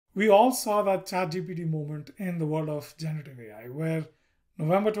We all saw that ChatGPT moment in the world of generative AI, where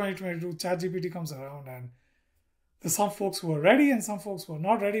November 2022, ChatGPT comes around and there's some folks who are ready and some folks who are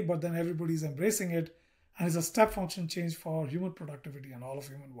not ready, but then everybody's embracing it. And it's a step function change for human productivity and all of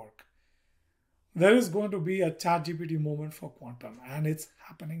human work. There is going to be a ChatGPT moment for quantum, and it's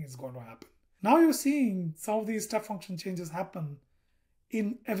happening, it's going to happen. Now you're seeing some of these step function changes happen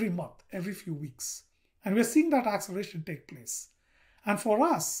in every month, every few weeks. And we're seeing that acceleration take place. And for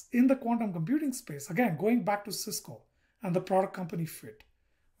us in the quantum computing space, again, going back to Cisco and the product company fit,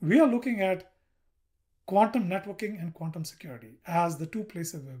 we are looking at quantum networking and quantum security as the two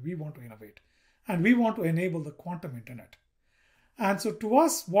places where we want to innovate. And we want to enable the quantum internet. And so to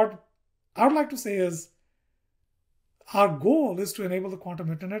us, what I would like to say is our goal is to enable the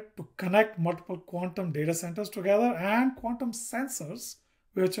quantum internet to connect multiple quantum data centers together and quantum sensors,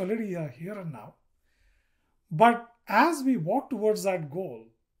 which already are here and now. But as we walk towards that goal,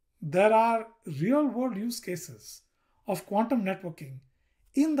 there are real world use cases of quantum networking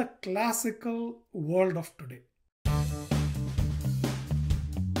in the classical world of today.